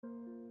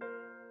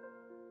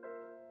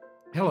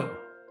Hello,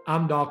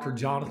 I'm Dr.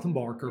 Jonathan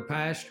Barker,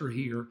 pastor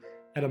here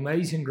at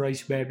Amazing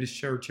Grace Baptist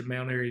Church in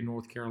Mount Airy,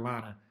 North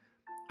Carolina.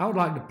 I would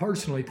like to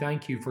personally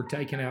thank you for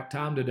taking out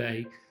time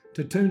today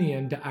to tune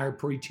in to our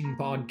preaching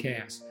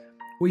podcast.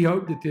 We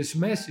hope that this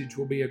message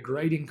will be a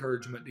great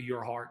encouragement to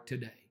your heart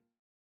today.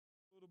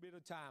 A little bit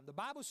of time. The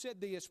Bible said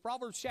this,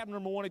 Proverbs chapter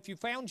number 1, if you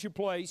found your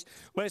place,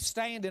 let's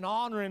stand in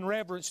honor and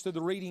reverence to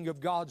the reading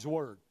of God's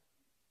Word.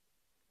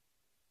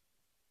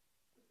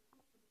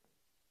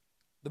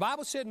 The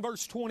Bible said in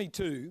verse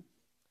 22,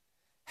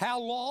 "How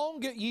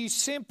long, ye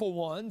simple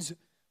ones,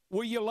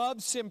 will ye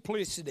love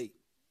simplicity?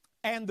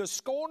 And the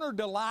scorner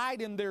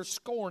delight in their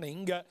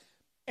scorning,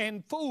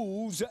 and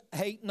fools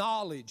hate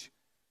knowledge.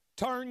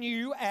 Turn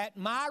you at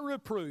my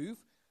reproof.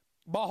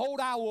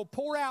 Behold, I will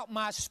pour out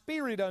my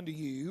spirit unto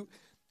you.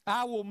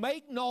 I will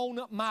make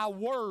known my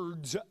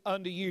words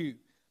unto you.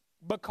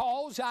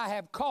 Because I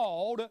have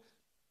called,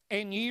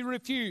 and ye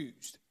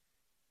refused.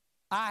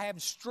 I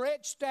have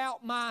stretched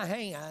out my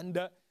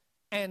hand,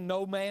 and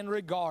no man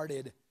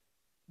regarded.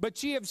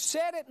 But ye have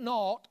set at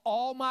naught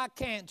all my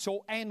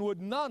counsel, and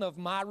would none of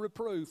my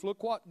reproof."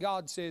 Look what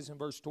God says in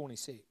verse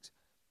 26.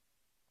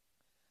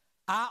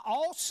 "I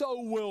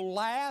also will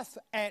laugh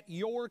at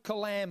your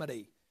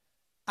calamity.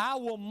 I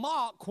will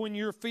mock when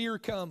your fear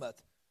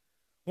cometh.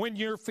 When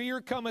your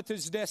fear cometh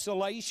as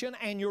desolation,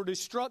 and your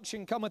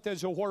destruction cometh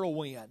as a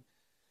whirlwind.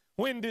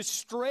 When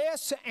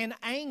distress and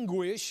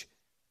anguish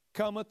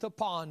cometh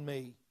upon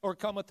me," or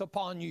cometh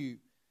upon you,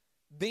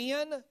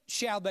 "then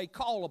shall they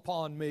call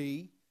upon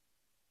me,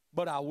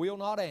 but I will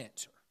not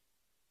answer."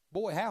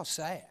 Boy, how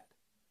sad.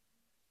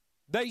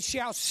 "They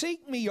shall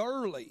seek me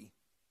early,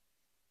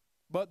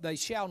 but they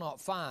shall not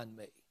find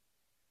me.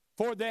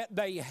 For that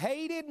they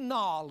hated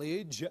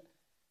knowledge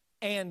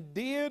and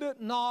did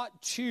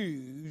not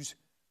choose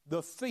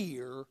the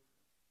fear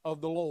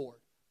of the Lord."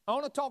 I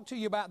want to talk to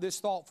you about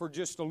this thought for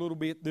just a little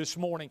bit this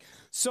morning.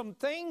 Some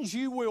things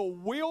you will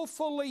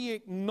willfully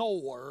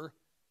ignore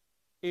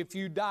if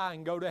you die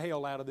and go to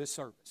hell out of this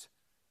service.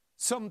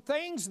 Some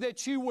things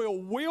that you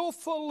will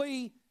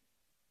willfully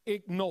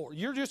ignore.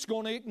 You're just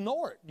going to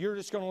ignore it. You're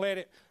just going to let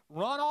it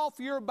run off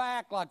your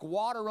back like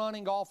water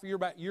running off of your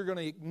back. You're going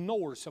to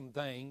ignore some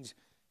things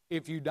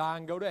if you die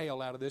and go to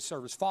hell out of this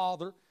service.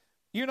 Father,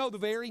 you know the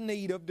very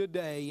need of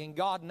today, and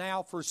God,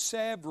 now for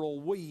several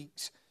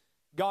weeks,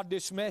 God,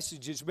 this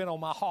message has been on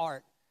my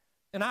heart.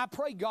 And I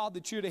pray, God,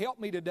 that you'd help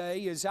me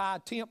today as I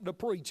attempt to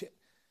preach it.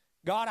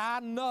 God, I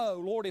know,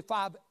 Lord, if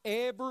I've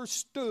ever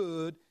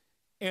stood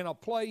in a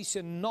place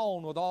and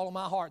known with all of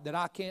my heart that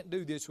I can't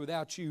do this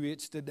without you,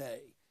 it's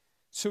today.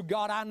 So,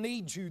 God, I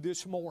need you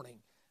this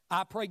morning.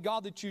 I pray,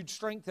 God, that you'd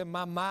strengthen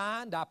my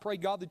mind. I pray,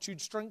 God, that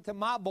you'd strengthen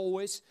my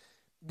voice.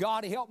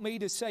 God, help me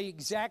to say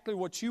exactly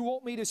what you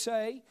want me to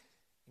say.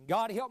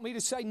 God, help me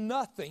to say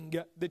nothing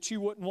that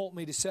you wouldn't want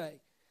me to say.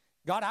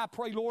 God, I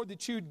pray, Lord,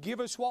 that you'd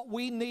give us what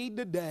we need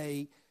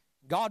today.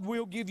 God,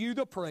 we'll give you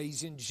the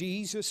praise in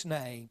Jesus'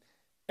 name.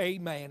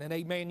 Amen and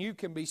amen. You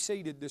can be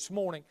seated this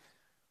morning.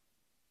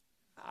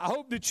 I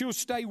hope that you'll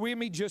stay with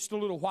me just a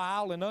little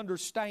while and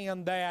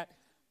understand that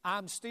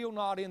I'm still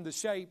not in the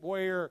shape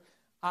where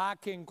I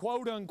can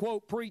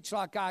quote-unquote preach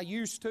like I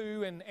used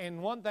to.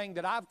 And one thing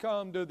that I've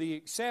come to the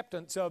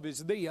acceptance of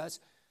is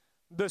this: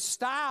 the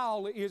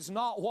style is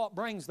not what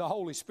brings the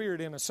Holy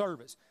Spirit in a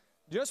service.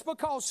 Just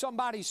because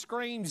somebody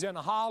screams and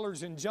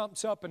hollers and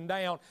jumps up and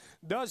down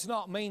does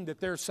not mean that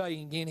they're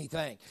saying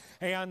anything.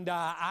 And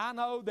I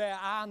know that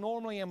I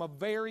normally am a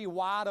very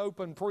wide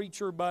open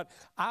preacher, but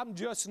I'm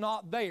just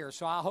not there.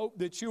 So I hope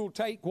that you'll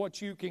take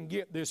what you can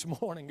get this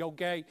morning,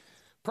 okay?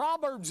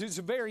 Proverbs is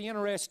a very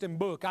interesting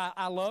book.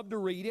 I love to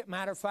read it.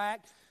 Matter of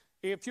fact,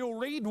 if you'll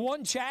read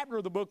one chapter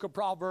of the book of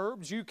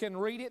Proverbs, you can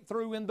read it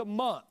through in the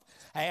month.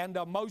 And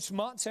most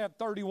months have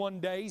 31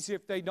 days.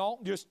 If they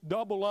don't, just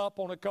double up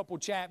on a couple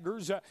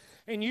chapters.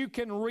 And you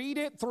can read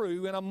it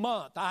through in a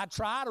month. I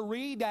try to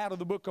read out of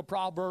the book of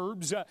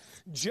Proverbs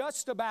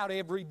just about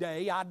every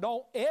day. I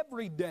don't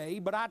every day,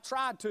 but I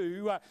try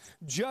to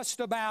just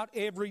about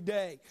every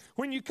day.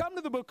 When you come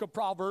to the book of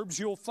Proverbs,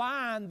 you'll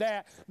find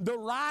that the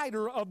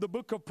writer of the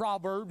book of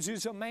Proverbs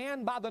is a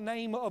man by the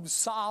name of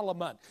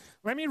Solomon.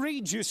 Let me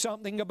read you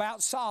something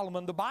about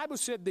Solomon. The Bible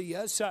said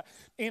this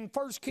in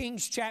 1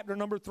 Kings chapter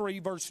number 3,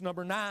 verse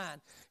number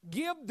 9.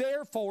 "Give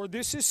therefore,"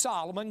 this is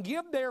Solomon,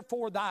 "give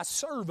therefore thy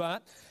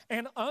servant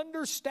an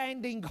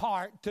understanding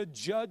heart to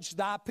judge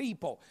thy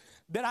people,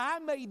 that I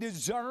may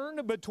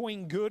discern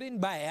between good and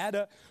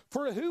bad.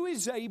 For who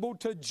is able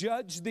to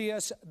judge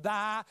this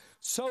thy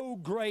so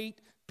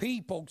great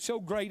people, so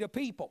great a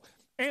people?"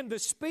 And the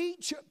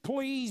speech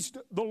pleased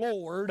the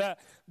Lord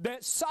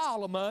that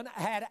Solomon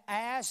had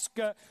asked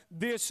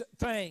this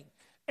thing.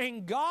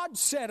 And God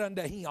said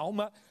unto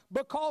him,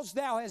 "Because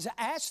thou hast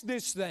asked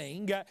this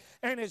thing,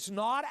 and hast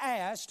not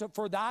asked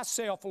for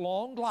thyself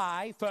long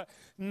life,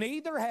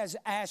 neither has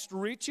asked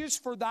riches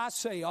for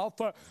thyself,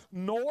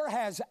 nor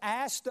has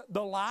asked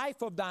the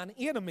life of thine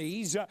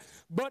enemies,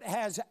 but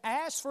has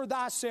asked for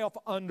thyself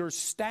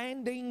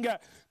understanding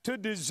to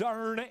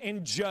discern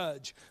and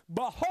judge.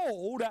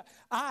 Behold,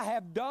 I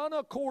have done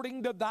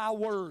according to thy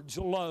words.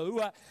 Lo,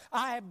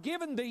 I have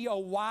given thee a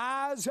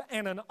wise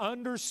and an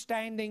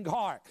understanding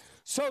heart,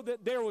 so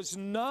that there was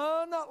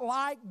none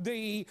like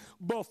thee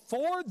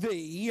before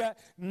thee,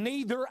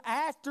 neither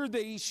after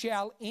thee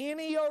shall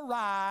any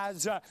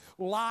arise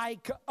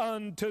like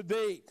unto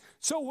thee.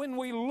 So when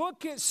we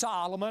look at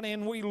Solomon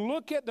and we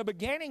look at the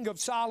beginning of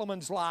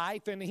Solomon's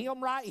life and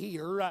him right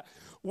here,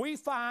 we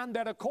find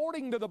that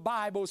according to the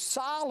Bible,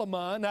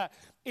 Solomon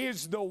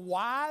is the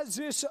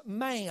wisest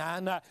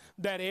man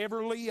that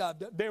ever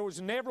lived. There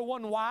was never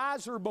one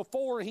wiser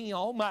before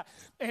him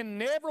and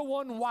never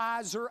one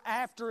wiser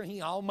after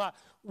him,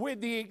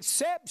 with the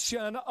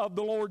exception of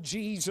the Lord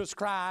Jesus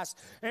Christ.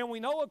 And we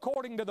know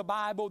according to the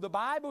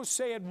Bible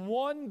said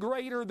one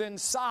greater than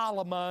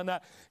Solomon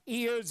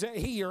is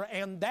here,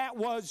 and that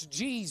was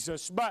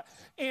Jesus. But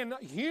in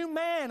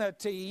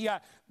humanity,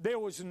 there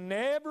was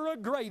never a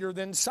greater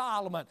than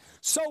Solomon.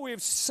 So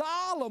if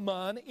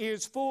Solomon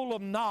is full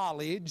of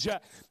knowledge,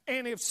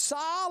 and if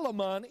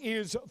Solomon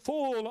is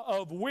full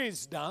of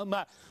wisdom,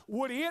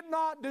 would it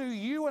not do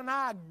you and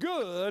I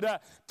good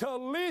to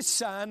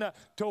listen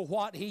to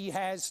what he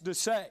has to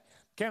say?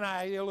 Can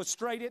I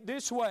illustrate it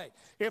this way?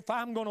 If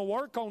I'm going to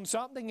work on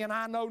something and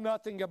I know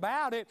nothing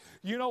about it,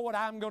 you know what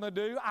I'm going to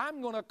do?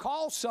 I'm going to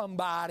call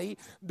somebody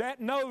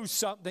that knows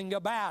something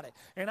about it.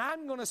 And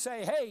I'm going to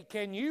say, hey,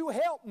 can you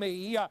help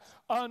me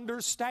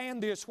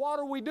understand this? What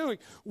are we doing?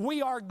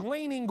 We are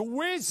gleaning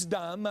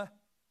wisdom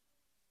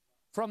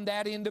from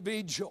that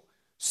individual.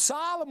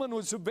 Solomon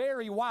was a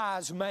very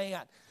wise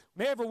man.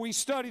 Whenever we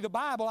study the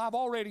Bible, I've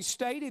already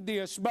stated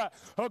this, but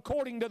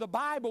according to the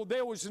Bible,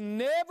 there was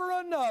never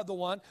another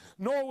one,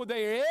 nor will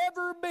there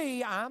ever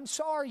be. I'm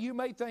sorry, you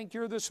may think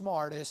you're the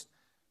smartest.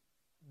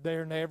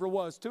 There never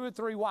was. 2 or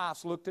 3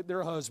 wives looked at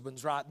their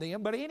husbands right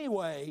then, but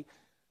anyway,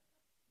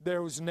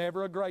 there was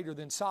never a greater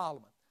than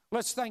Solomon.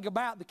 Let's think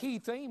about the key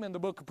theme in the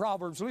book of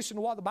Proverbs. Listen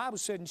to what the Bible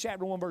said in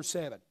chapter 1, verse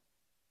 7.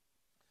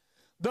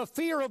 The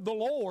fear of the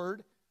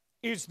Lord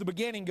is the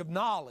beginning of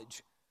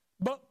knowledge,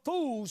 but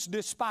fools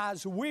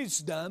despise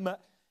wisdom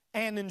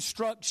and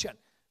instruction.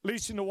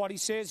 Listen to what he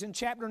says in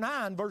chapter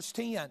 9, verse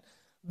 10.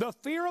 The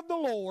fear of the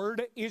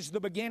Lord is the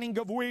beginning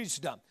of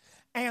wisdom,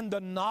 and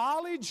the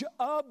knowledge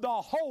of the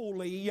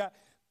holy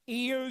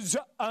is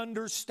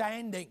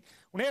understanding.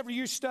 Whenever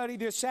you study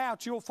this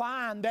out, you'll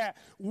find that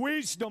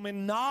wisdom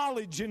and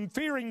knowledge and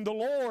fearing the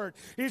Lord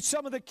is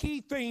some of the key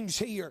themes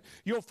here.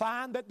 You'll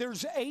find that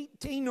there's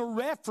 18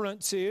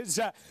 references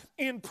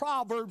in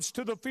Proverbs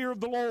to the fear of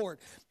the Lord.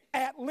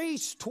 At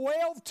least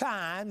 12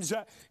 times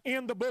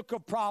in the book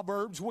of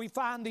Proverbs, we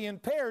find the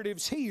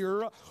imperatives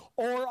hear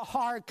or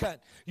hearken.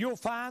 You'll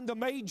find the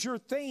major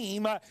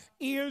theme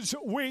is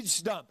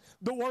wisdom.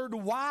 The word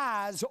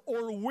wise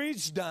or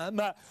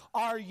wisdom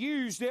are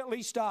used at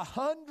least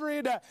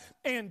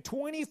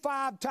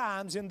 125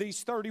 times in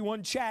these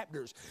 31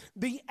 chapters.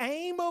 The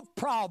aim of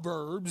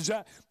Proverbs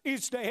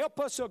is to help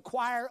us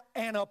acquire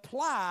and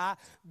apply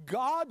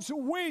God's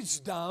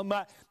wisdom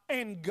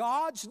and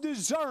God's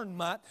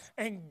discernment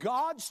and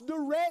God's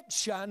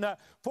direction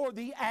for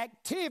the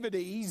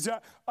activities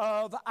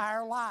of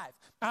our life.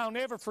 I'll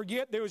never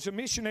forget, there was a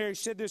missionary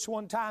said this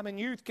one time in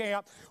youth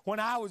camp when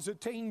I was a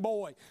teen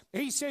boy.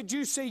 He said,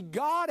 you see,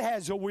 God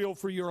has a will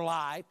for your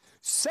life,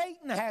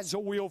 Satan has a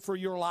will for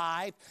your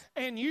life,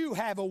 and you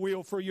have a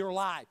will for your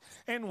life.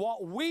 And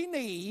what we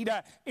need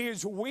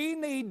is we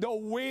need the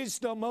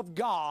wisdom of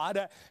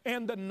God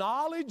and the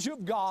knowledge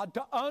of God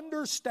to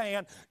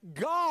understand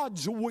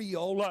God's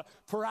will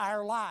for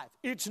our life.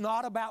 It's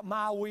not about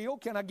my will.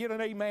 Can I get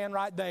an amen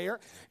right there?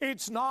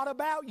 It's not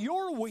about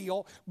your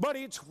will, but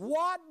it's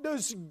what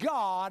does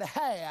God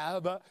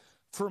have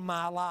for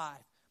my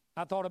life.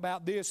 I thought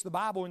about this. The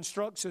Bible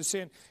instructs us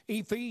in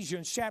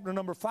Ephesians chapter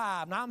number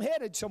 5. Now I'm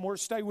headed somewhere.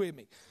 Stay with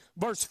me.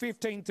 Verse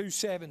 15 through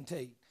 17.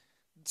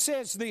 It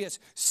says this,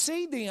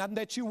 see then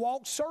that you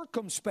walk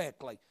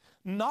circumspectly,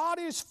 not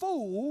as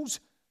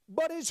fools,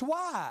 but as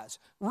wise,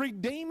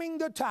 redeeming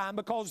the time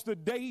because the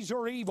days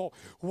are evil.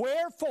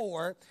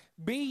 Wherefore,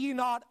 be ye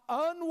not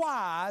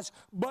unwise,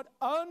 but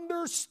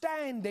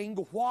understanding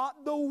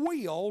what the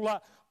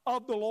will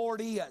of the Lord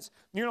is.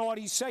 You know what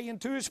he's saying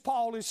to us?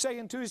 Paul is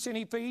saying to us in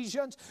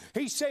Ephesians?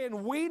 He's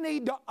saying we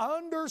need to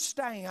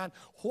understand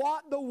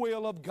what the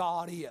will of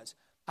God is.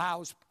 I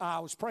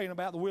was praying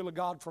about the will of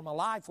God for my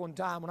life one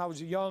time when I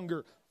was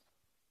younger.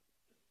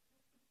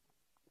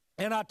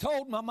 And I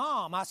told my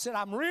mom, I said,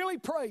 I'm really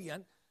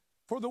praying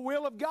for the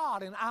will of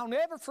God. And I'll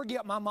never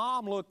forget, my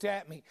mom looked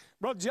at me.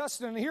 Brother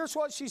Justin, here's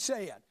what she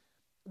said.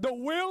 The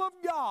will of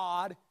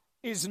God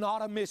is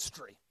not a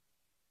mystery.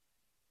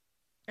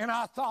 And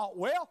I thought,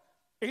 well,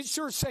 it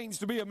sure seems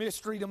to be a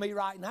mystery to me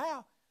right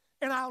now.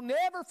 And I'll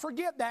never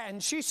forget that.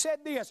 And she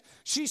said this.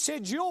 She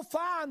said, you'll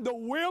find the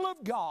will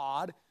of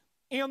God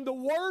in the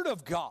Word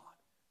of God.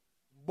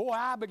 Boy,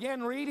 I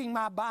began reading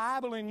my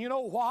Bible, and you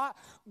know what?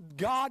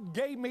 God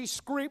gave me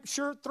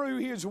Scripture through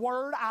His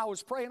Word. I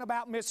was praying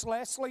about Miss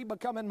Leslie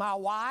becoming my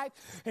wife,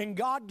 and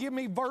God gave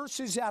me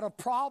verses out of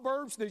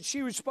Proverbs that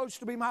she was supposed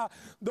to be my...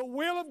 The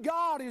will of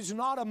God is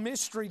not a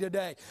mystery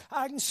today.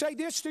 I can say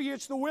this to you,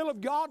 it's the will of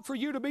God for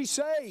you to be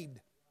saved.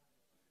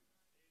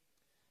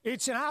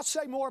 And I'll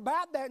say more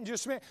about that in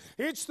just a minute.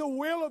 It's the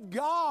will of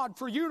God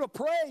for you to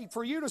pray,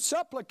 for you to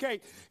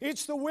supplicate.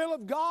 It's the will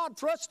of God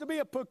for us to be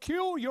a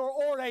peculiar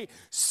or a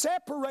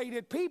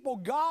separated people.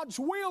 God's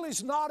will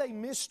is not a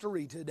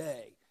mystery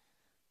today.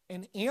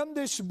 And in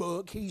this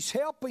book, He's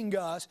helping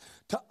us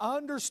to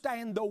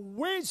understand the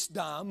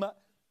wisdom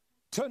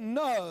to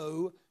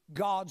know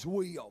God's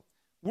will.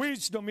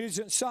 Wisdom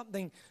isn't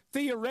something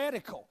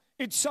theoretical.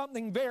 It's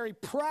something very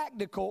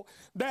practical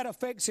that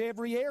affects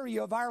every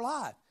area of our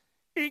life.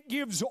 It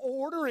gives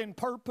order and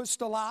purpose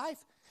to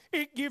life.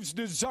 It gives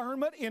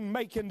discernment in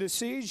making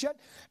decisions.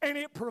 And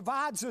it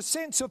provides a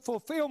sense of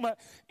fulfillment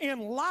in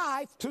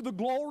life to the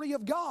glory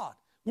of God.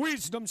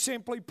 Wisdom,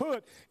 simply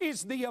put,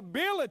 is the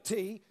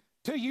ability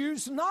to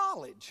use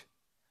knowledge.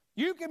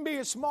 You can be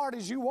as smart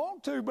as you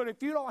want to, but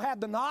if you don't have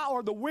the knowledge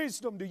or the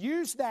wisdom to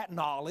use that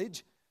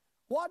knowledge,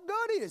 what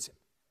good is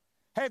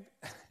it?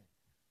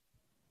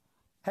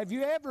 Have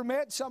you ever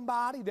met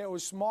somebody that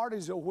was smart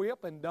as a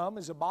whip and dumb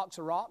as a box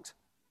of rocks?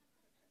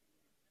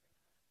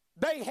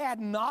 They had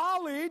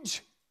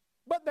knowledge,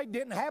 but they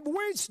didn't have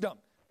wisdom.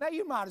 Now,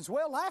 you might as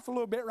well laugh a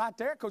little bit right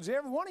there, because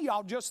every one of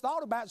y'all just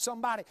thought about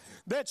somebody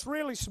that's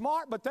really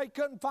smart, but they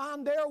couldn't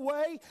find their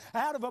way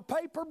out of a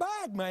paper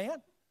bag,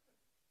 man.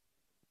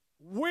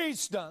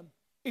 Wisdom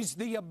is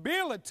the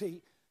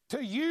ability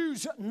to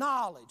use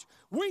knowledge.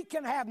 We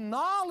can have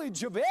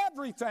knowledge of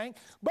everything,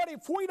 but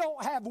if we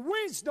don't have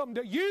wisdom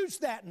to use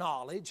that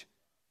knowledge,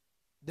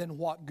 then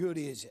what good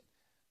is it?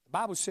 The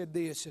Bible said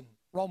this in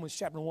Romans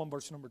chapter 1,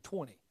 verse number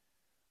 20.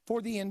 For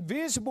the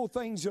invisible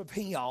things of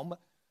Him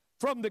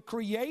from the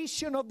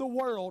creation of the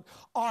world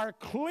are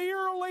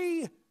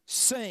clearly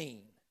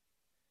seen,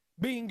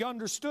 being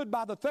understood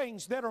by the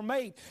things that are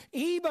made,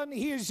 even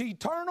His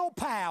eternal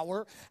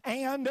power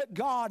and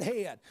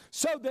Godhead,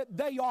 so that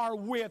they are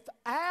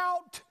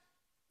without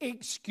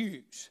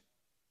excuse.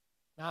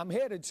 Now, I'm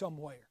headed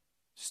somewhere.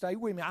 Stay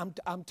with me.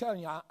 I'm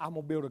telling you, I'm going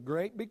to build a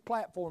great big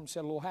platform and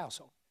set a little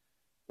house on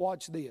it.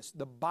 Watch this.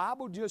 The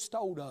Bible just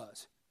told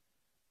us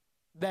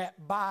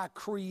that by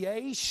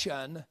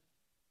creation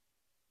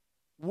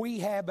we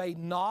have a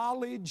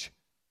knowledge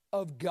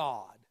of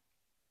God.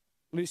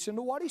 Listen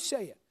to what He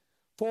said.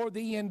 For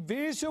the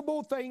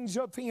invisible things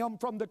of Him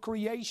from the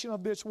creation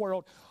of this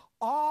world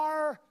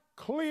are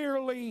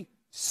clearly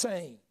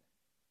seen.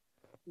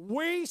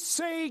 We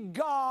see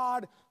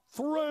God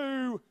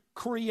through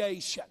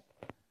creation.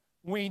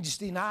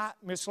 Wednesday night,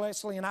 Miss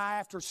Leslie and I,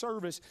 after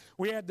service,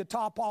 we had to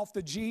top off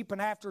the Jeep,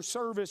 and after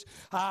service,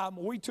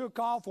 we took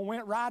off and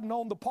went riding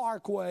on the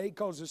parkway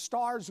because the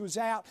stars was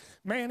out.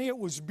 Man, it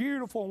was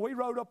beautiful, and we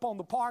rode up on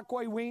the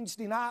parkway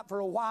Wednesday night for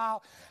a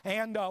while,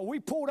 and we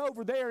pulled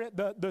over there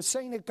at the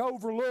scenic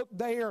overlook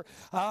there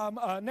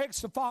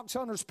next to Fox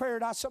Hunter's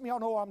Paradise. Some of y'all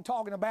know what I'm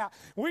talking about.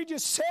 We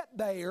just sat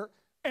there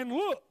and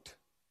looked.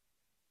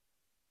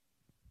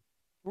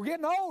 We're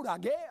getting old, I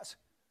guess.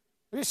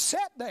 We just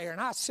sat there, and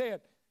I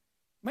said,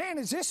 man,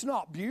 is this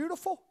not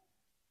beautiful?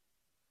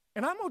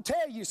 And I'm going to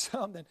tell you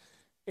something.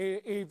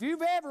 If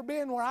you've ever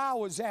been where I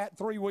was at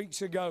 3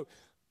 weeks ago,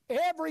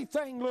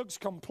 everything looks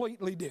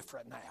completely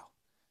different now.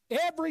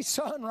 Every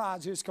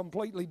sunrise is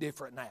completely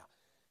different now.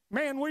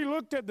 Man, we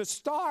looked at the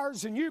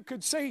stars, and you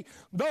could see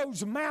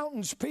those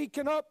mountains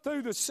peeking up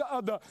through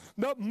the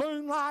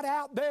moonlight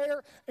out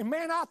there. And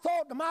man, I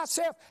thought to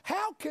myself,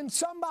 how can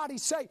somebody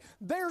say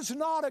there's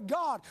not a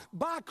God?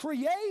 By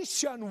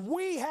creation,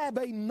 we have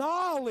a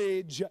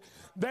knowledge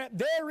that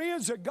there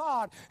is a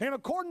God. And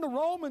according to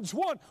Romans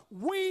 1,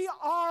 we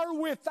are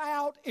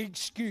without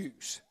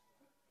excuse.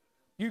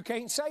 You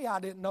can't say I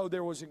didn't know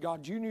there was a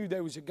God. You knew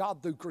there was a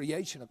God through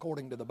creation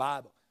according to the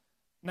Bible.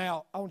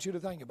 Now, I want you to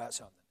think about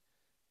something.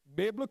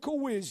 Biblical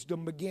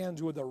wisdom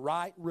begins with a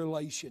right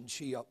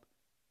relationship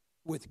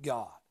with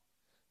God.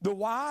 The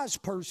wise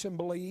person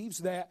believes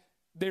that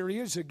there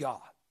is a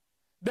God,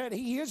 that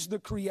He is the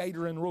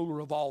creator and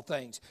ruler of all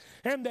things,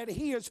 and that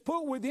He has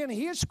put within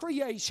His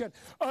creation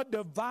a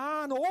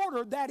divine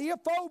order that,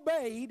 if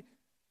obeyed,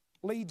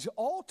 leads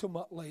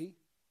ultimately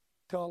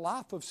to a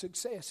life of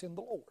success in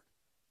the Lord.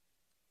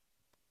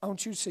 I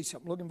want you to see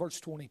something. Look in verse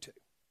 22.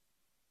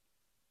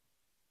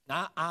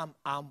 Now,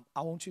 I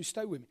want you to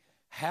stay with me.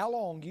 How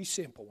long, you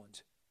simple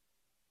ones,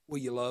 will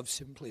you love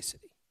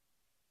simplicity?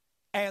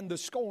 And the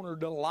scorner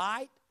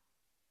delight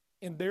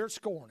in their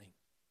scorning,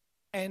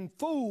 and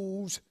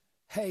fools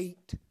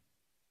hate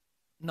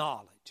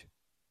knowledge.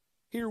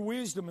 Here,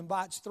 wisdom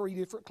invites 3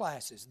 different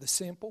classes: the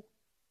simple,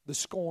 the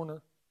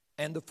scorner,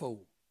 and the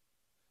fool.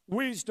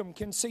 Wisdom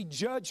can see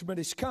judgment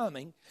is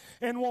coming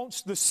and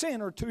wants the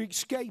sinner to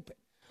escape it.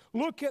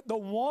 Look at the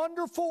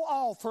wonderful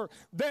offer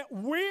that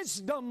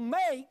wisdom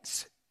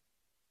makes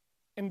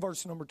in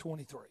verse number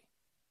 23.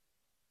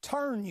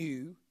 Turn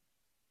you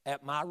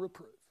at my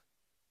reproof.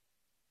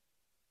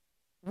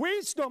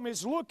 Wisdom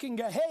is looking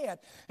ahead,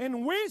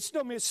 and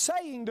wisdom is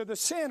saying to the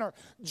sinner,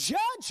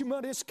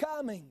 judgment is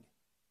coming.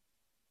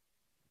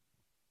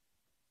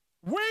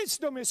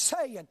 Wisdom is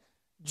saying,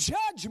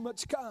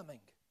 judgment's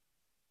coming.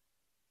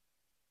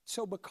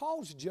 So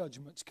because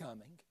judgment's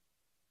coming,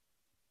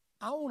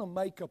 I want to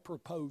make a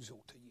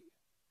proposal to you.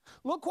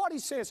 Look what he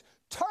says,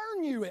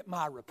 turn you at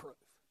my reproof.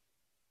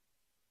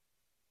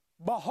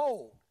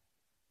 Behold,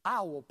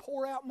 I will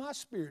pour out my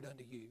Spirit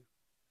unto you.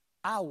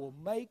 I will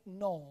make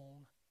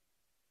known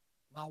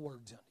my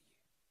words unto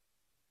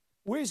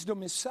you.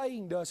 Wisdom is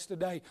saying to us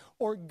today,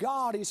 or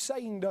God is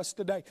saying to us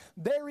today,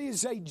 there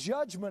is a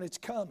judgment that's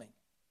coming.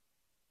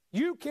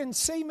 You can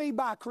see me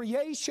by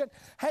creation.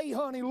 Hey,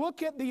 honey,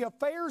 look at the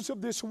affairs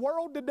of this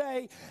world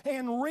today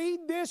and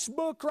read this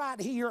book right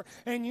here.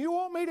 And you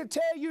want me to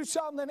tell you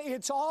something?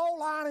 It's all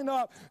lining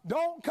up.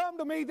 Don't come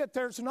to me that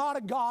there's not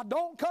a God.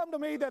 Don't come to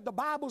me that the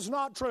Bible's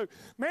not true.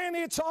 Man,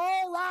 it's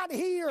all right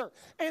here.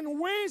 And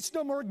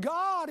wisdom or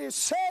God is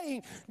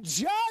saying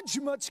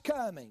judgment's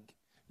coming.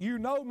 You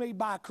know me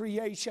by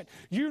creation.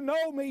 You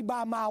know me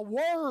by my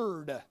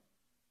word.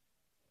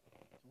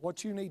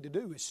 What you need to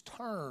do is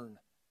turn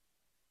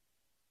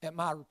at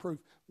my reproof.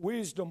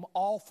 Wisdom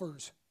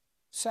offers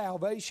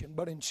salvation,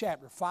 but in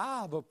chapter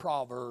 5 of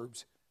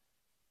Proverbs,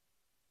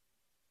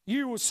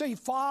 you will see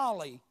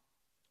folly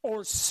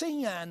or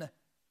sin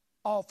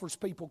offers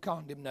people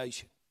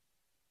condemnation.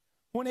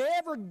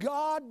 Whenever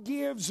God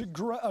gives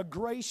a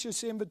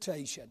gracious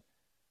invitation,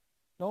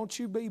 don't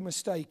you be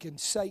mistaken,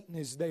 Satan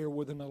is there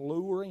with an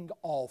alluring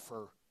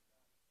offer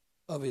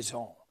of his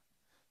own.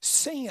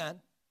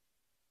 Sin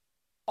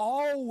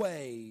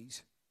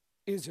always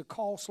is a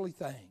costly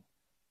thing.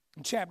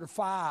 In chapter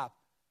 5,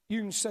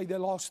 you can see they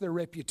lost their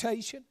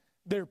reputation,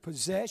 their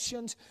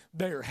possessions,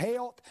 their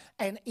health,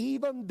 and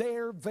even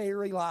their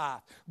very life.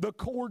 The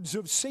cords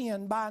of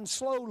sin bind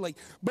slowly,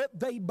 but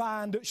they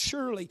bind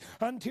surely,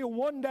 until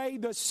one day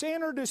the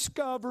sinner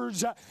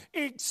discovers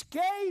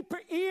escape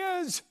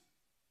is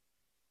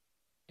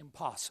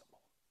impossible.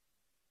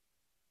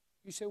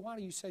 You say, why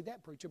do you say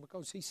that, preacher?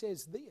 Because he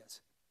says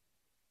this,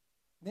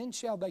 then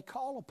shall they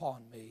call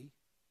upon me,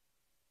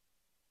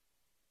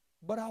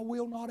 but I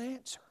will not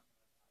answer.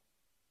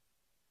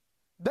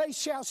 They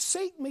shall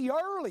seek me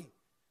early,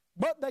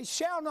 but they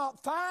shall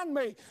not find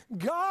me.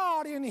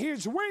 God in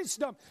His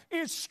wisdom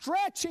is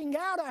stretching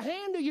out a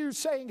hand to you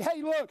saying,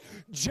 hey, look,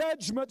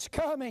 judgment's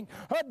coming.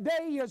 A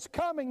day is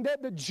coming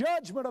that the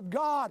judgment of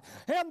God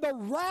and the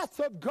wrath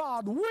of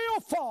God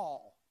will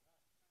fall.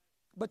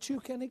 But you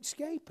can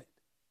escape it.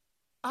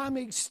 I'm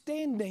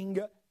extending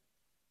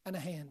a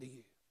hand to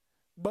you.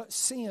 But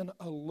sin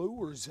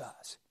allures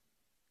us.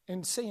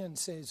 And sin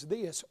says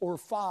this, or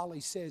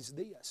folly says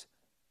this.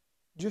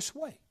 Just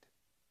wait.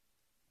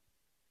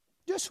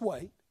 Just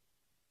wait.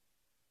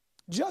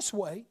 Just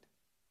wait.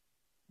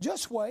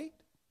 Just wait.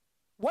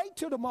 Wait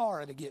till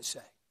tomorrow to get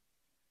saved.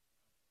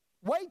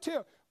 Wait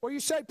till, well, you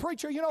say,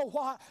 preacher, you know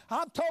what?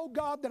 I've told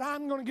God that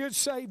I'm going to get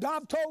saved.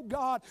 I've told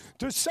God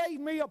to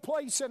save me a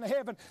place in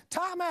heaven.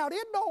 Time out.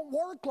 It don't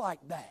work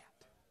like that.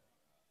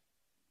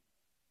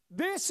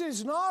 This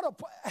is not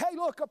a, hey,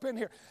 look up in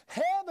here.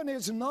 Heaven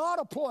is not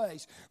a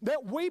place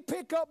that we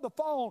pick up the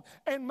phone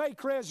and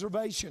make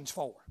reservations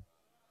for.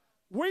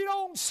 We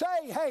don't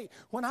say, hey,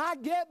 when I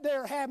get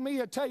there, have me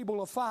a table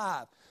of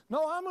 5.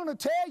 No, I'm going to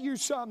tell you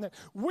something.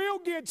 We'll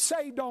get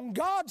saved on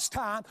God's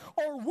time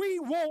or we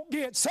won't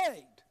get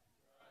saved.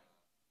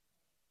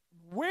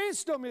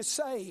 Wisdom is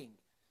saying,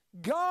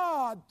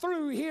 God,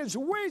 through His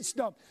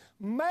wisdom,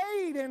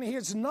 made in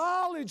His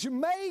knowledge,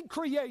 made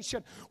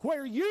creation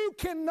where you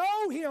can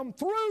know Him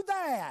through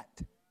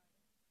that.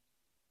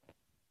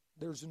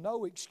 There's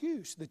no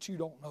excuse that you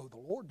don't know the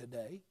Lord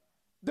today.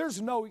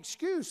 There's no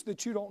excuse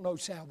that you don't know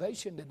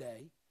salvation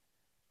today.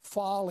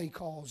 Folly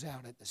calls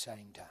out at the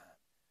same time.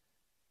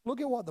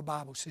 Look at what the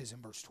Bible says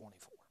in verse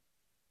 24.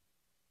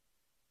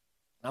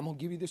 I'm going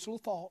to give you this little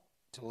thought.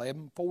 It's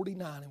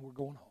 11:49 and we're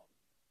going home.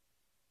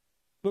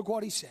 Look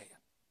what he said.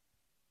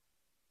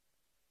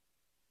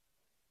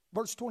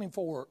 Verse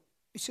 24,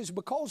 he says,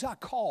 because I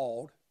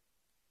called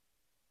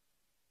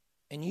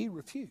and ye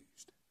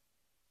refused.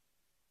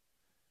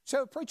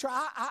 So, preacher,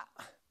 I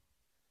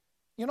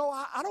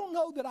don't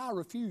know that I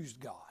refused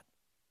God.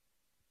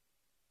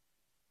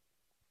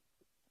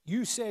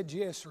 You said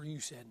yes or you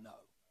said no.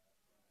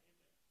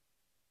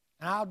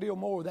 And I'll deal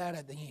more with that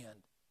at the end.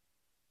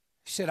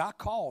 He said, I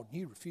called and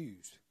you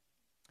refused.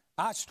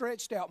 I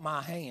stretched out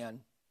my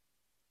hand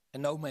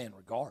and no man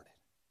regarded.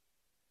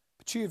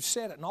 But you have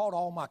said it not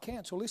all my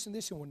counsel. Listen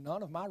with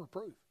none of my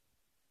reproof.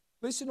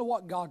 Listen to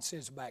what God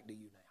says back to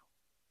you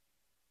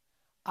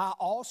now. I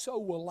also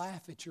will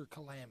laugh at your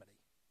calamity.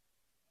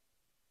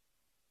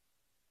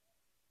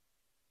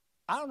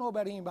 I don't know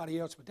about anybody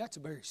else, but that's a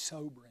very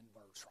sobering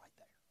verse right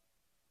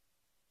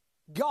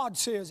there. God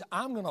says,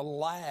 I'm going to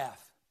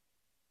laugh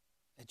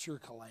at your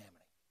calamity.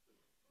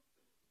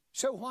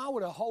 So why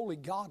would a holy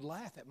God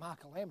laugh at my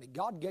calamity?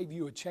 God gave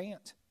you a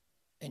chance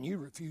and you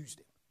refused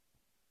Him.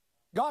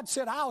 God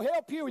said, I'll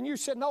help you. And you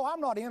said, no,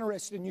 I'm not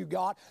interested in you,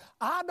 God.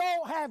 I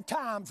don't have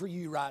time for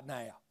you right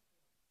now.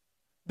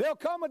 There'll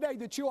come a day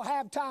that you'll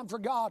have time for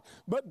God,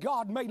 but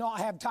God may not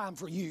have time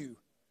for you.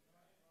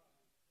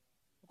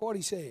 Look what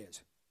he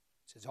says.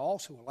 He says,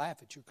 also will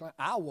laugh at your calamity.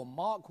 I will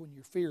mock when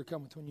your fear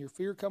cometh. When your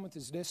fear cometh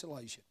is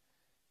desolation,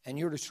 and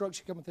your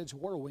destruction cometh as a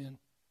whirlwind,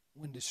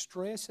 when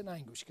distress and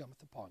anguish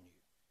cometh upon you.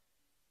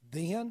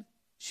 Then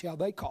shall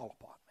they call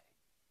upon me.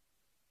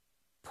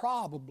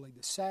 Probably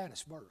the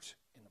saddest verse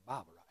in the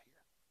Bible right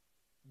here.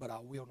 But I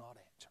will not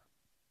answer.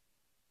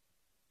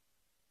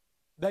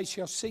 They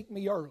shall seek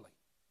me early,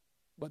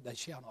 but they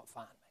shall not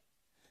find me.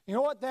 You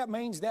know what that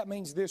means? That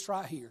means this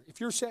right here. If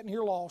you're sitting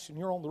here lost and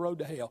you're on the road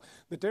to hell,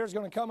 that there's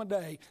going to come a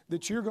day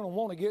that you're going to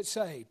want to get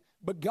saved,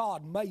 but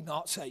God may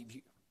not save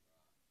you.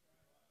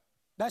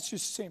 That's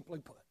just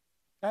simply put.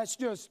 That's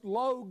just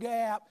low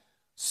gap,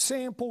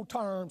 simple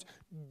terms.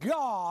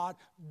 God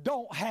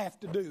don't have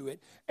to do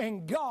it,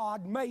 and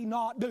God may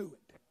not do it.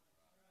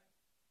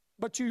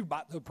 But you,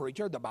 the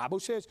preacher, the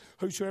Bible says,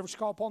 whosoever shall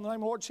call upon the name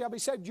of the Lord shall be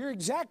saved. You're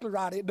exactly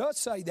right. It does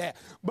say that.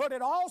 But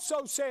it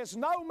also says,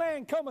 no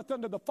man cometh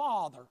unto the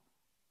Father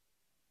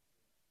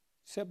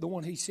except the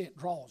one he sent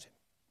draws him.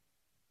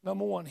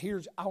 Number one,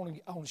 I want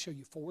to show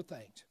you 4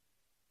 things.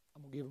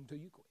 I'm going to give them to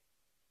you quick.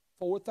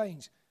 4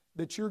 things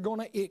that you're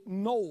going to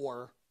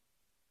ignore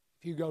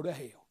if you go to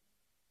hell.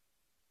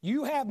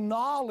 You have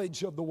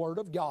knowledge of the Word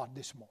of God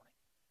this morning.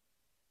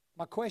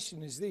 My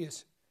question is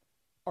this.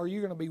 Are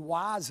you going to be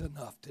wise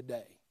enough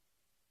today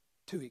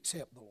to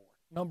accept the Lord?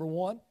 Number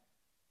one,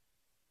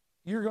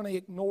 you're going to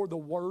ignore the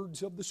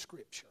words of the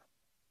Scripture.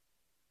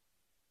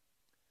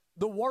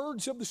 The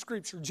words of the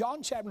Scripture.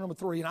 John chapter number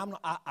 3, and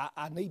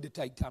I need to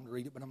take time to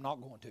read it, but I'm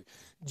not going to.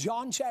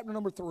 John chapter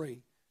number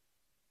 3.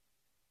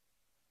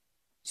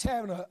 He's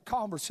having a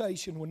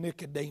conversation with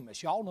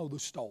Nicodemus. Y'all know the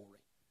story.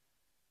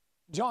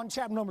 John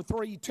chapter number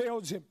 3, he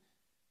tells him,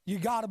 you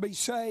got to be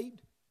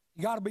saved.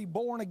 You got to be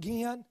born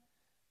again.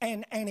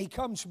 And he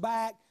comes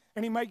back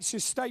and he makes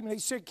his statement.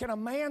 He said, can a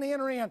man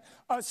enter in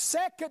a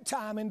second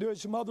time into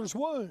his mother's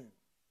womb?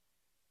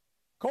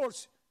 Of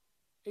course,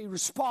 he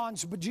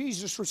responds, but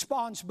Jesus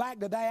responds back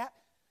to that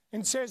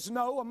and says,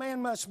 no, a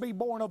man must be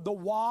born of the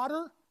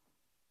water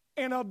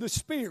and of the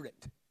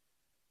Spirit.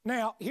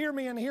 Now, hear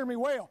me and hear me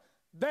well.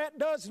 That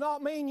does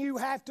not mean you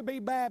have to be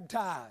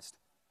baptized.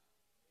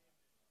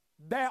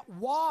 That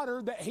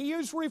water that he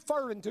is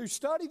referring to,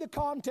 study the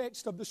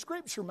context of the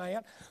Scripture,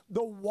 man.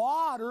 The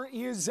water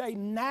is a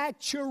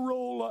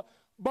natural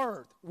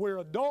birth. We're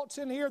adults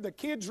in here, the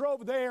kids are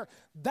over there.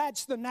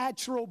 That's the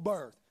natural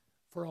birth.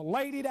 For a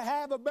lady to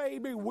have a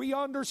baby, we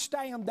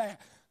understand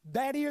that.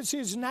 That is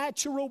his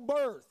natural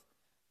birth.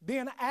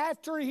 Then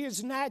after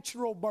his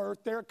natural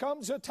birth, there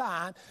comes a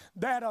time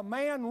that a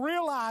man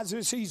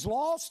realizes he's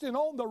lost and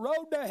on the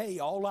road to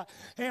hell.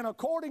 And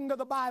according to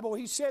the Bible,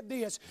 he said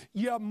this,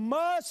 you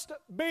must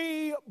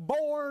be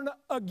born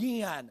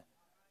again.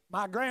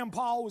 My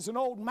grandpa was an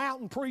old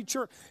mountain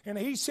preacher, and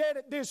he said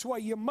it this way,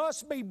 you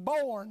must be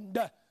born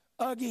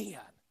again.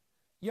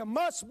 You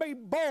must be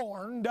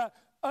born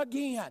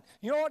again.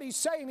 You know what he's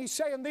saying? He's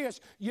saying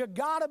this, you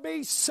got to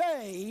be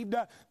saved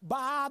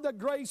by the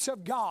grace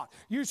of God.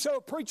 You say,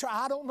 preacher,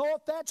 I don't know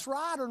if that's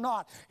right or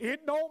not.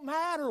 It don't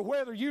matter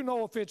whether you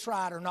know if it's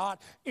right or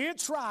not.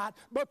 It's right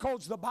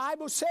because the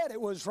Bible said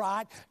it was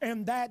right,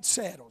 and that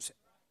settles it.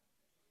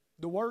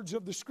 The words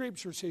of the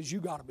Scripture says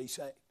you got to be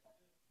saved.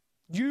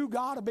 You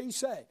got to be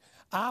saved.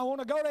 I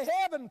want to go to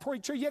heaven,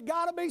 preacher. You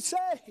got to be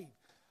saved.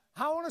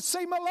 I want to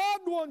see my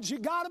loved ones. You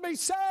got to be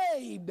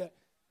saved.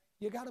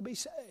 You got to be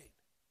saved.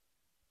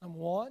 Number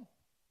one,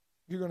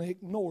 you're going to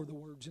ignore the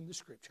words in the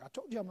Scripture. I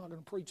told you I'm not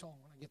going to preach on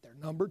when I get there.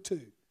 Number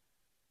two,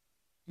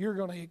 you're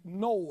going to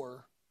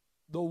ignore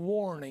the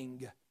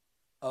warning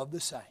of the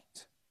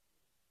saints.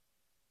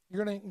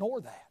 You're going to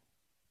ignore that.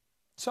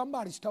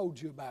 Somebody's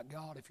told you about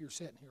God if you're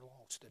sitting here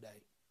lost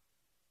today.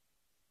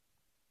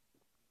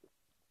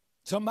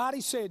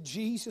 Somebody said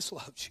Jesus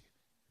loves you.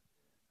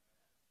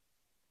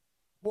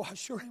 Boy, I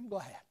sure am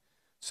glad.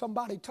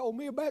 Somebody told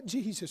me about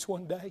Jesus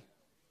one day.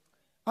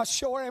 I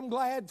sure am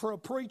glad for a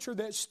preacher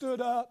that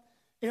stood up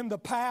in the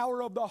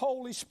power of the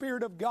Holy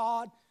Spirit of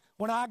God.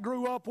 When I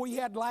grew up, we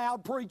had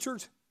loud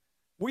preachers.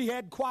 We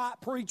had quiet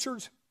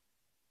preachers.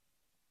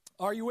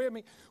 Are you with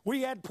me?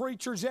 We had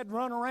preachers that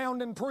run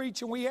around and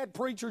preach, and we had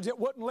preachers that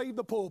wouldn't leave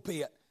the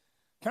pulpit.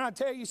 Can I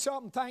tell you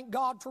something? Thank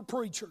God for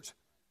preachers.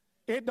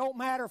 It don't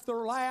matter if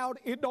they're loud.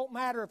 It don't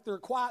matter if they're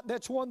quiet.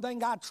 That's one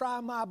thing I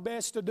try my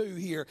best to do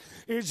here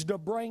is to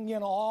bring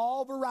in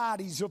all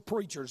varieties of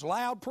preachers.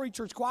 Loud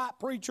preachers, quiet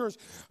preachers,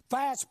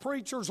 fast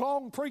preachers,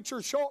 long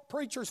preachers, short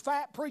preachers,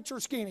 fat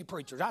preachers, skinny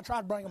preachers. I try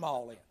to bring them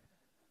all in.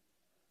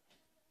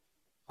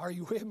 Are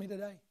you with me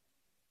today?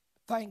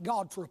 Thank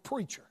God for a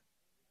preacher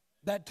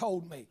that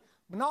told me.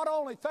 But not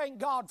only thank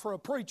God for a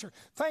preacher,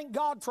 thank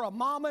God for a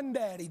mom and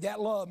daddy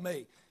that loved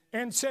me.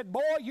 And said,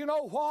 boy, you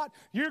know what?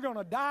 You're going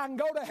to die and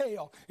go to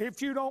hell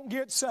if you don't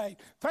get saved.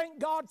 Thank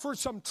God for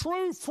some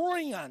true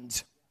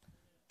friends.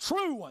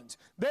 True ones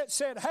that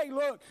said, hey,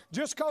 look,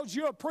 just because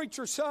you're a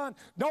preacher's son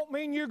don't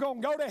mean you're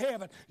going to go to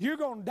heaven. You're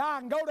going to die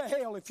and go to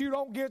hell if you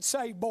don't get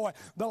saved, boy.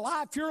 The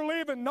life you're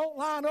living don't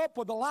line up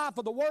with the life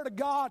of the Word of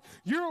God.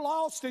 You're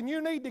lost and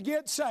you need to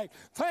get saved.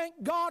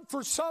 Thank God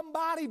for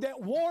somebody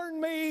that warned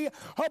me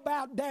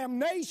about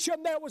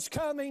damnation that was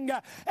coming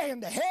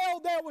and hell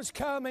that was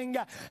coming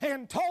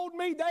and told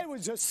me there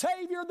was a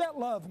Savior that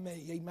loved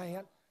me.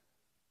 Amen.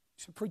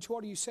 So, preacher,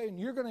 what are you saying?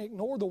 You're going to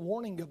ignore the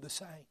warning of the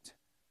saints.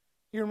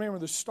 You remember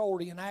the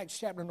story in Acts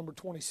chapter number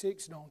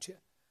 26, don't you?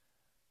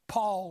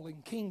 Paul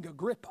and King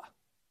Agrippa.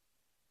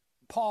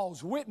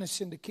 Paul's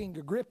witnessing to King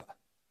Agrippa.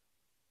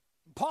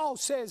 Paul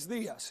says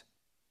this.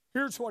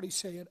 Here's what he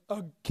said.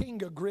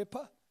 King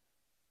Agrippa,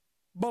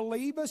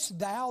 believest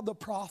thou the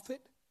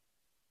prophet?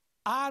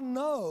 I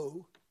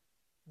know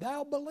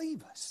thou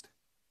believest.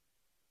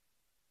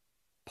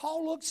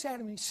 Paul looks at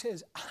him and he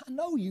says, I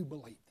know you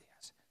believe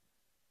this.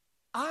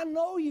 I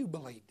know you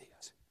believe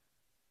this.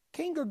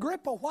 King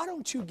Agrippa, why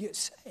don't you get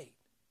saved?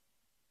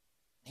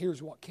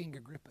 Here's what King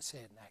Agrippa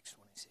said in Acts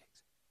 26.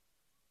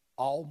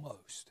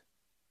 Almost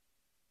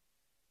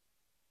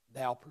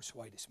thou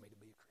persuadest me to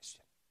be a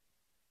Christian.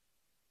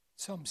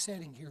 Some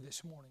sitting here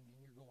this morning and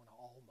you're going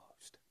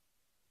almost.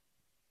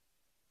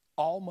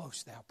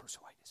 Almost thou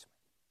persuadest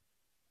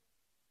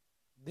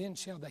me. Then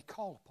shall they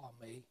call upon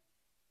me,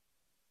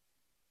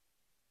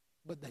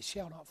 but they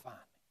shall not find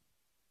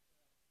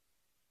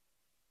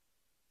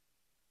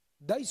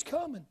me. Day's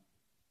coming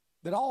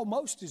that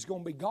almost is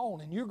going to be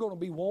gone and you're going to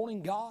be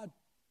wanting God.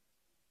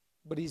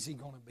 But is He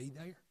going to be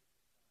there?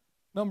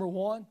 Number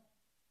one,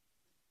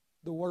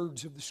 the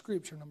words of the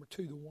Scripture. Number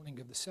two, the warning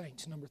of the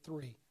saints. Number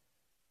three,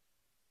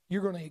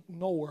 you're going to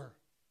ignore,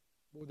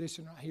 boy, this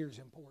right here is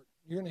important.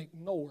 You're going to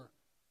ignore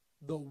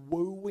the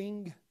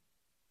wooing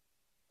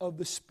of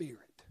the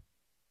Spirit.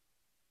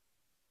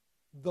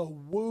 The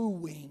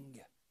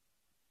wooing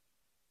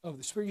of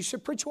the Spirit. You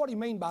said, preach, what do you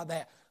mean by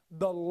that?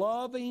 The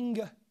loving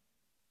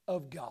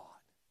of God.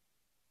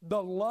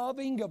 The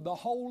loving of the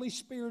Holy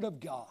Spirit of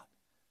God.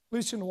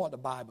 Listen to what the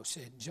Bible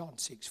said in John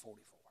 6:44.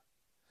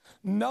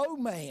 No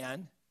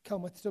man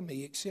cometh to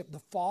me except the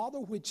Father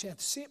which hath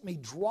sent me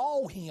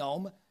draw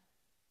him,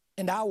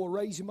 and I will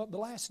raise him up the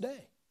last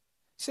day.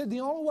 He said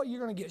the only way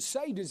you're going to get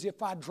saved is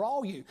if I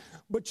draw you.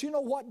 But you know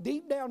what?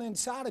 Deep down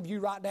inside of you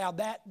right now,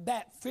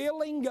 that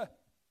feeling,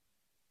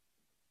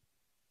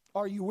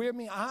 are you with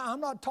me? I'm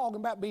not talking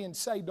about being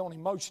saved on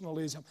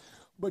emotionalism.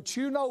 But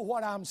you know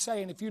what I'm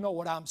saying if you know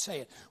what I'm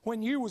saying.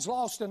 When you was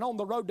lost and on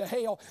the road to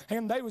hell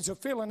and there was a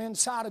feeling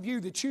inside of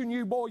you that you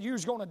knew, boy, you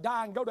was going to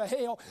die and go to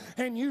hell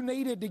and you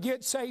needed to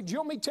get saved. You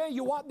want me to tell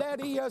you what that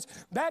is?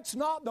 That's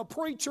not the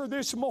preacher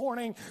this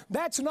morning.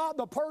 That's not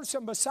the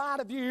person beside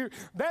of you.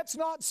 That's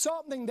not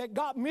something that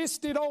got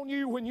misted on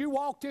you when you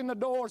walked in the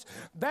doors.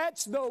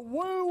 That's the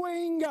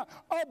wooing of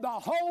the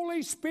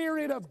Holy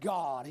Spirit of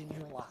God in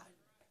your life.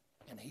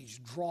 And He's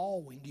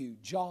drawing you.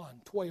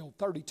 John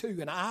 12:32.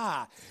 And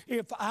I,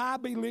 if I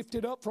be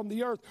lifted up from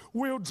the earth,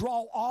 will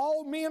draw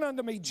all men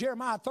unto me.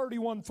 Jeremiah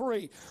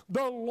 31:3.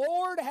 The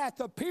Lord hath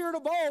appeared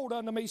of old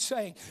unto me,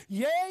 saying,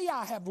 Yea,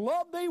 I have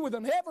loved thee with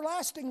an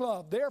everlasting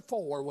love.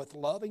 Therefore, with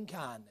loving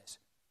kindness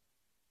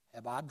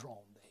have I drawn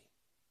thee.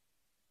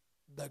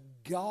 The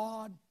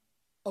God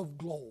of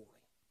glory,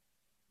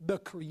 the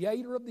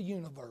Creator of the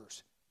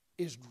universe,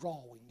 is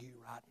drawing you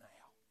right now.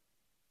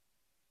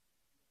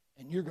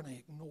 And you're going to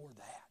ignore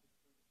that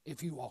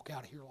if you walk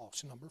out of here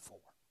lost. Number 4.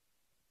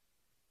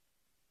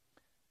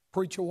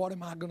 Preacher, what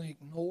am I going to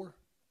ignore?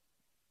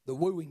 The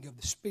wooing of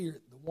the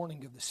Spirit, the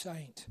warning of the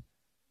saints,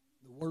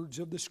 the words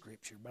of the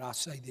Scripture. But I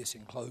say this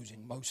in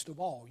closing. Most of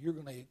all, you're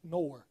going to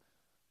ignore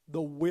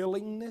the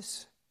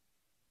willingness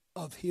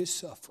of His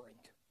suffering.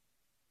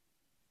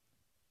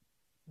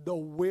 The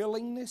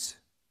willingness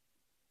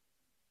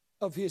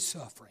of His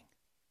suffering.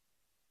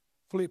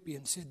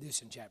 Philippians said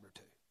this in chapter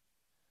 2.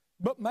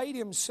 But made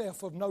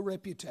Himself of no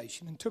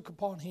reputation, and took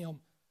upon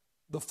Him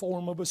the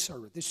form of a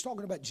servant. This is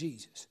talking about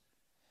Jesus.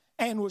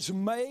 And was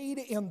made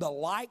in the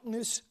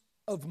likeness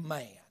of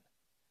man.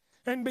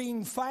 And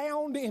being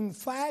found in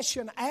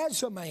fashion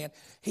as a man,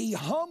 He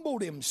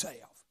humbled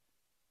Himself,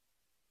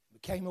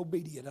 became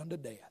obedient unto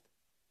death,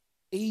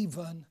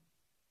 even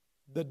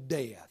the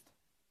death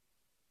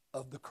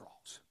of the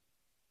cross.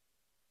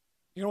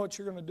 You know what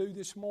you're going to do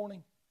this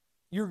morning?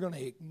 You're going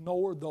to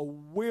ignore the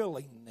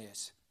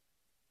willingness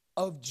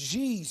of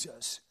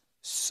Jesus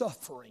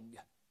suffering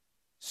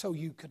so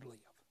you could live.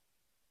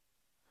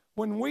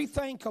 When we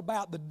think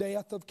about the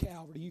death of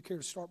Calvary, you care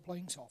to start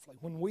playing softly?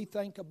 When we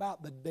think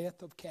about the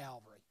death of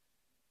Calvary,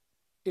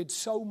 it's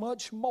so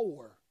much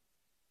more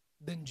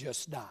than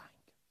just dying.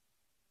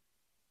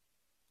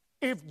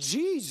 If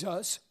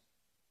Jesus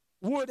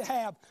would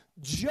have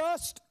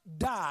just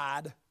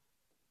died,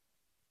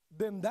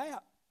 then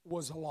that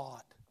was a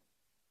lot.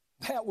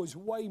 That was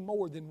way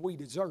more than we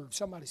deserved.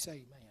 Somebody say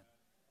amen.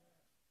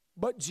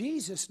 But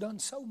Jesus done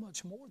so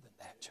much more than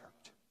that, church.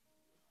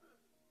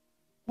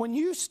 When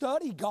you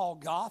study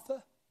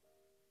Golgotha,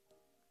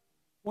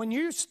 when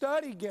you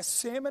study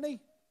Gethsemane,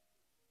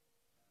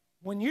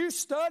 When you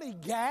study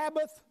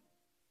Gabbath,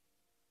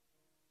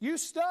 you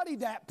study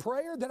that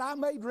prayer that I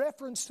made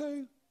reference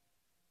to.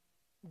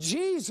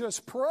 Jesus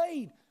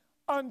prayed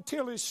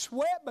until his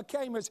sweat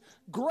became as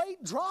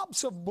great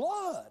drops of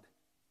blood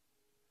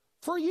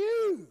for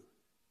you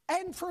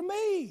and for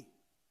me.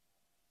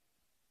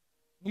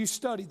 You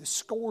study the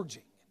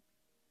scourging,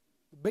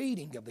 the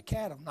beating of the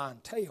cat of nine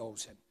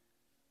tails, and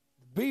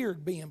the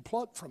beard being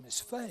plucked from his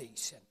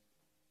face, and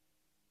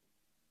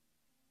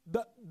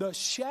the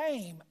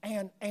shame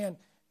and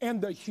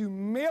the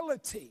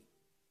humility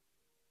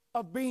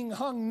of being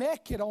hung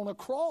naked on a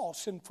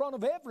cross in front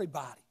of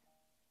everybody.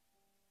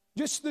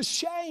 Just the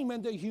shame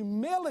and the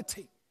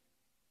humility.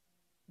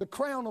 The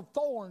crown of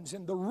thorns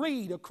and the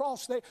reed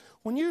across there.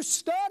 When you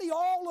study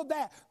all of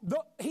that,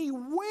 he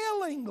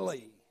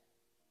willingly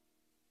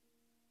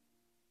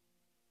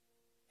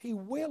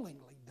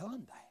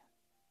done that.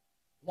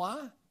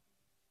 Why?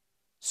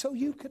 So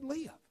you could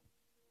live.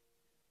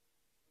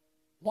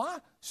 Why?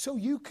 So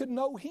you could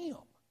know him.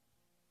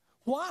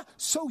 Why?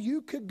 So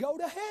you could go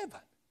to heaven.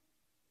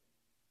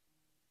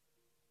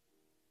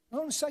 I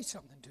want to say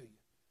something to you.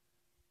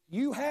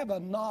 You have a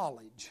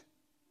knowledge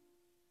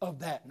of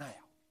that now.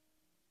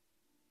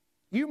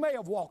 You may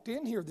have walked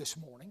in here this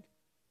morning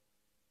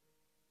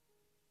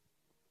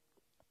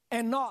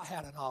and not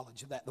had a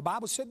knowledge of that. The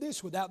Bible said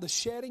this, without the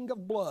shedding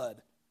of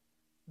blood,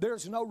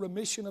 there's no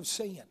remission of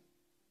sin.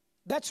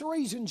 That's the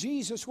reason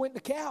Jesus went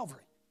to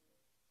Calvary.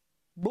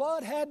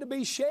 Blood had to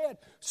be shed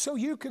so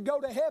you could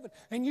go to heaven.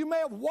 And you may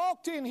have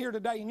walked in here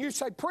today and you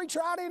say,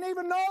 preacher, I didn't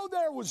even know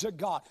there was a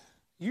God.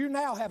 You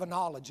now have a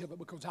knowledge of it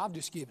because I've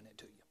just given it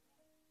to you.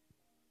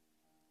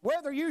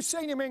 Whether you've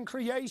seen him in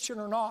creation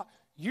or not,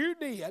 you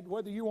did,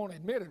 whether you want to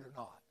admit it or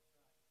not.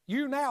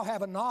 You now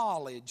have a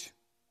knowledge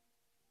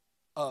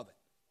of it.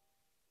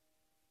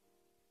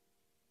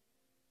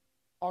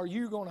 Are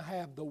you going to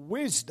have the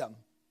wisdom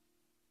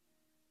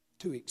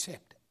to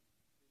accept it?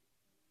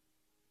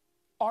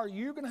 Are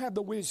you going to have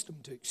the wisdom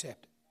to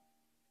accept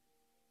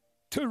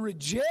it? To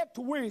reject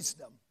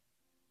wisdom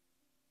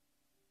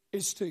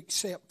is to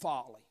accept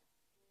folly.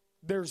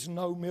 There's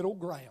no middle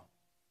ground.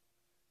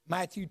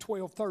 Matthew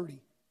 12:30.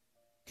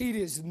 He that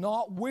is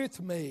not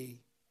with me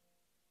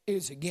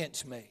is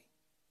against me.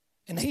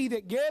 And he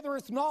that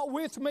gathereth not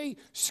with me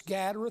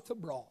scattereth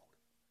abroad.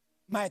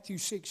 Matthew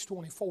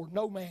 6:24.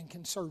 No man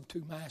can serve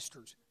two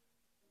masters.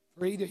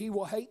 For either he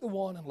will hate the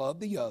one and love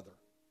the other,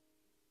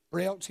 or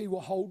else he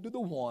will hold to the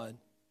one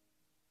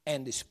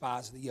and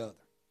despise the other.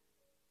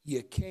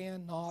 You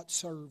cannot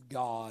serve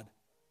God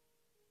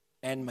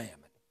and mammon.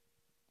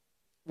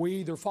 We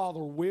either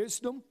follow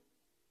wisdom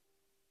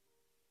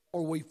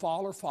or we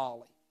follow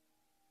folly.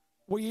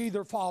 We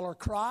either follow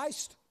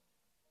Christ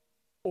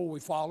or we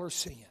follow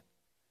sin.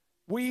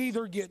 We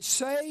either get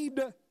saved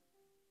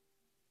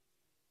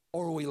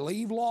or we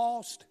leave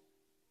lost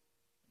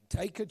and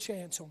take a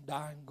chance on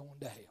dying and going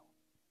to hell.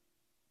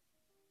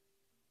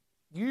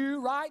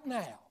 You right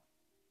now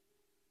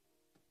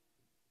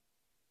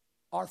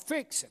are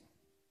fixing.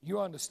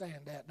 You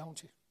understand that,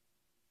 don't you?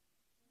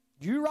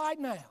 You right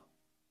now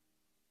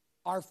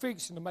are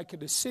fixing to make a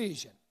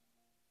decision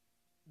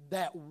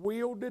that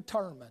will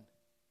determine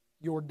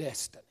your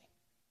destiny.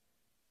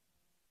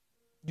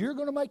 You're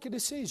going to make a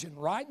decision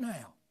right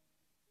now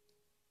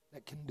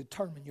that can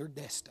determine your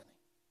destiny.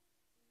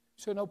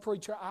 So, no,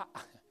 preacher,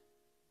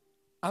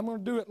 I'm going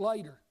to do it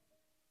later.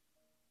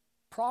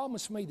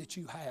 Promise me that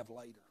you have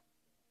later.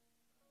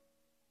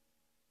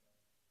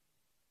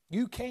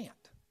 You can't.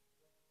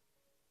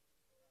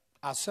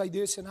 I say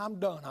this and I'm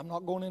done. I'm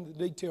not going into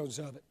the details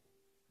of it.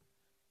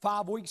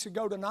 5 weeks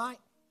ago tonight,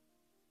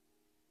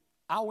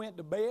 I went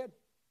to bed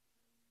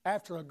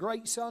after a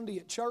great Sunday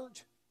at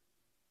church.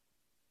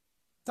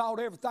 Thought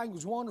everything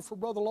was wonderful,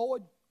 Brother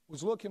Lloyd.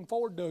 Was looking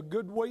forward to a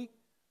good week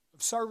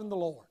of serving the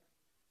Lord.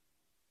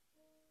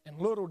 And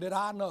little did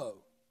I know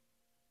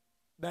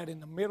that in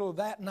the middle of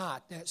that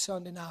night, that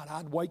Sunday night,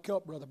 I'd wake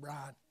up, Brother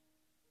Brian,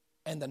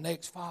 and the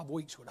next 5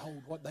 weeks would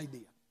hold what they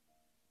did.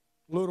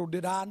 Little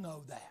did I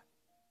know that.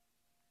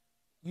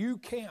 You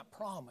can't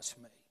promise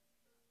me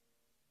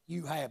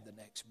you have the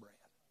next breath.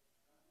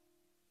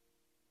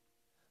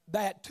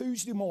 That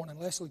Tuesday morning,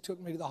 Leslie took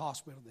me to the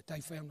hospital that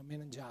they found the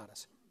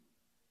meningitis.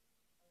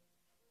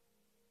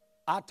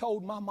 I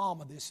told my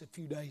mama this a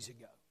few days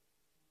ago.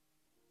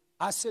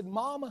 I said,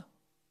 Mama,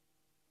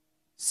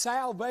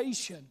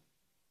 salvation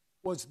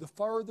was the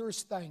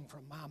furthest thing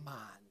from my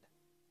mind.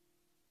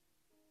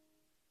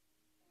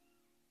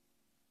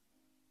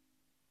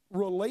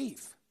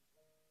 Relief.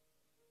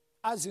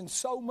 I was in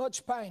so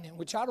much pain, in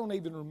which I don't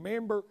even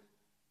remember.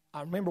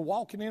 I remember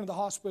walking into the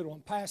hospital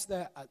and past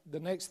that. The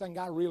next thing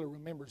I really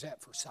remember is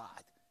at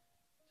Forsyth.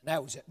 And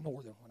that was at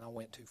Northern when I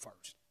went to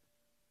first.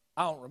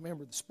 I don't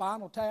remember the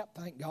spinal tap,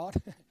 thank God.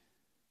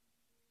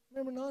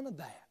 Remember none of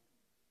that.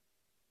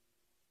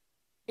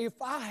 If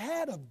I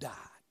had have died,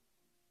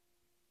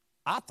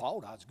 I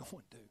thought I was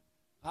going to.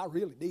 I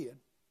really did.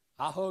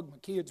 I hugged my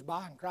kids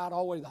by and cried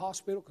all the way to the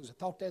hospital because I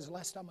thought that was the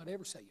last time I'd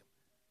ever see them.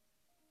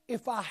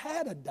 If I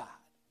had have died,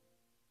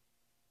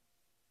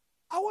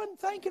 I wasn't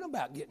thinking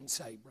about getting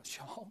saved, Brother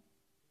Sean.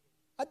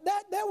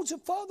 That was the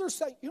furthest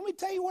thing. Let me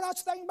tell you what I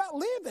was thinking about: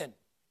 living.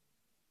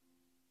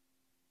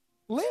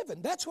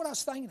 Living, that's what I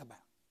was thinking about.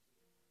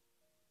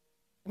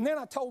 And then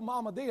I told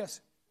Mama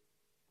this.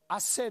 I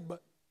said,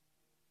 but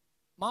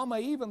Mama,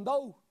 even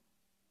though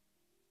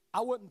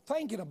I wasn't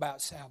thinking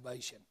about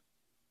salvation,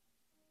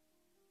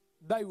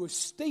 they was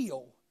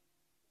still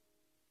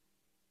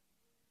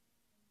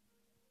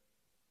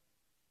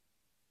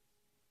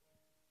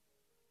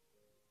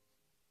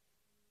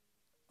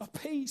a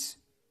peace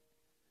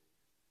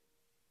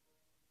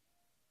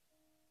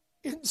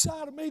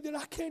inside of me that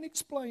I can't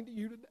explain to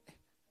you today,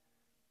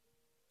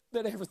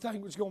 that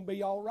everything was going to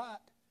be all right.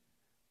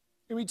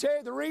 Let me tell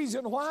you the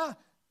reason why.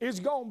 It's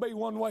going to be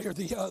one way or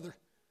the other.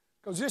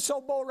 Because this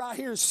old boy right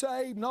here is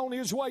saved and on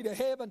his way to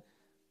heaven.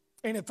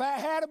 And if I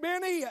had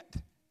been it,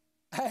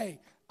 hey,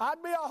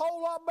 I'd be a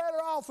whole lot better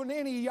off than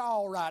any of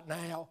y'all right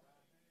now.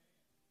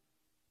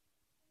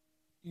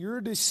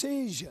 Your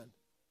decision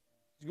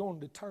is going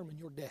to determine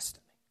your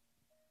destiny.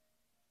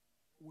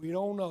 We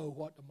don't know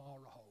what tomorrow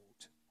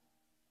holds.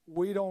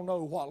 We don't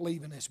know what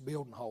leaving this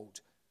building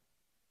holds.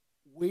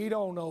 We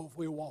don't know if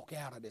we'll walk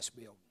out of this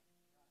building.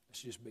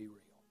 Let's just be real.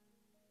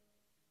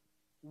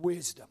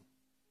 Wisdom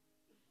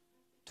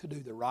to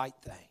do the right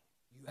thing.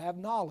 You have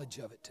knowledge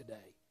of it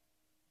today.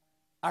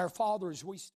 Our Father, as we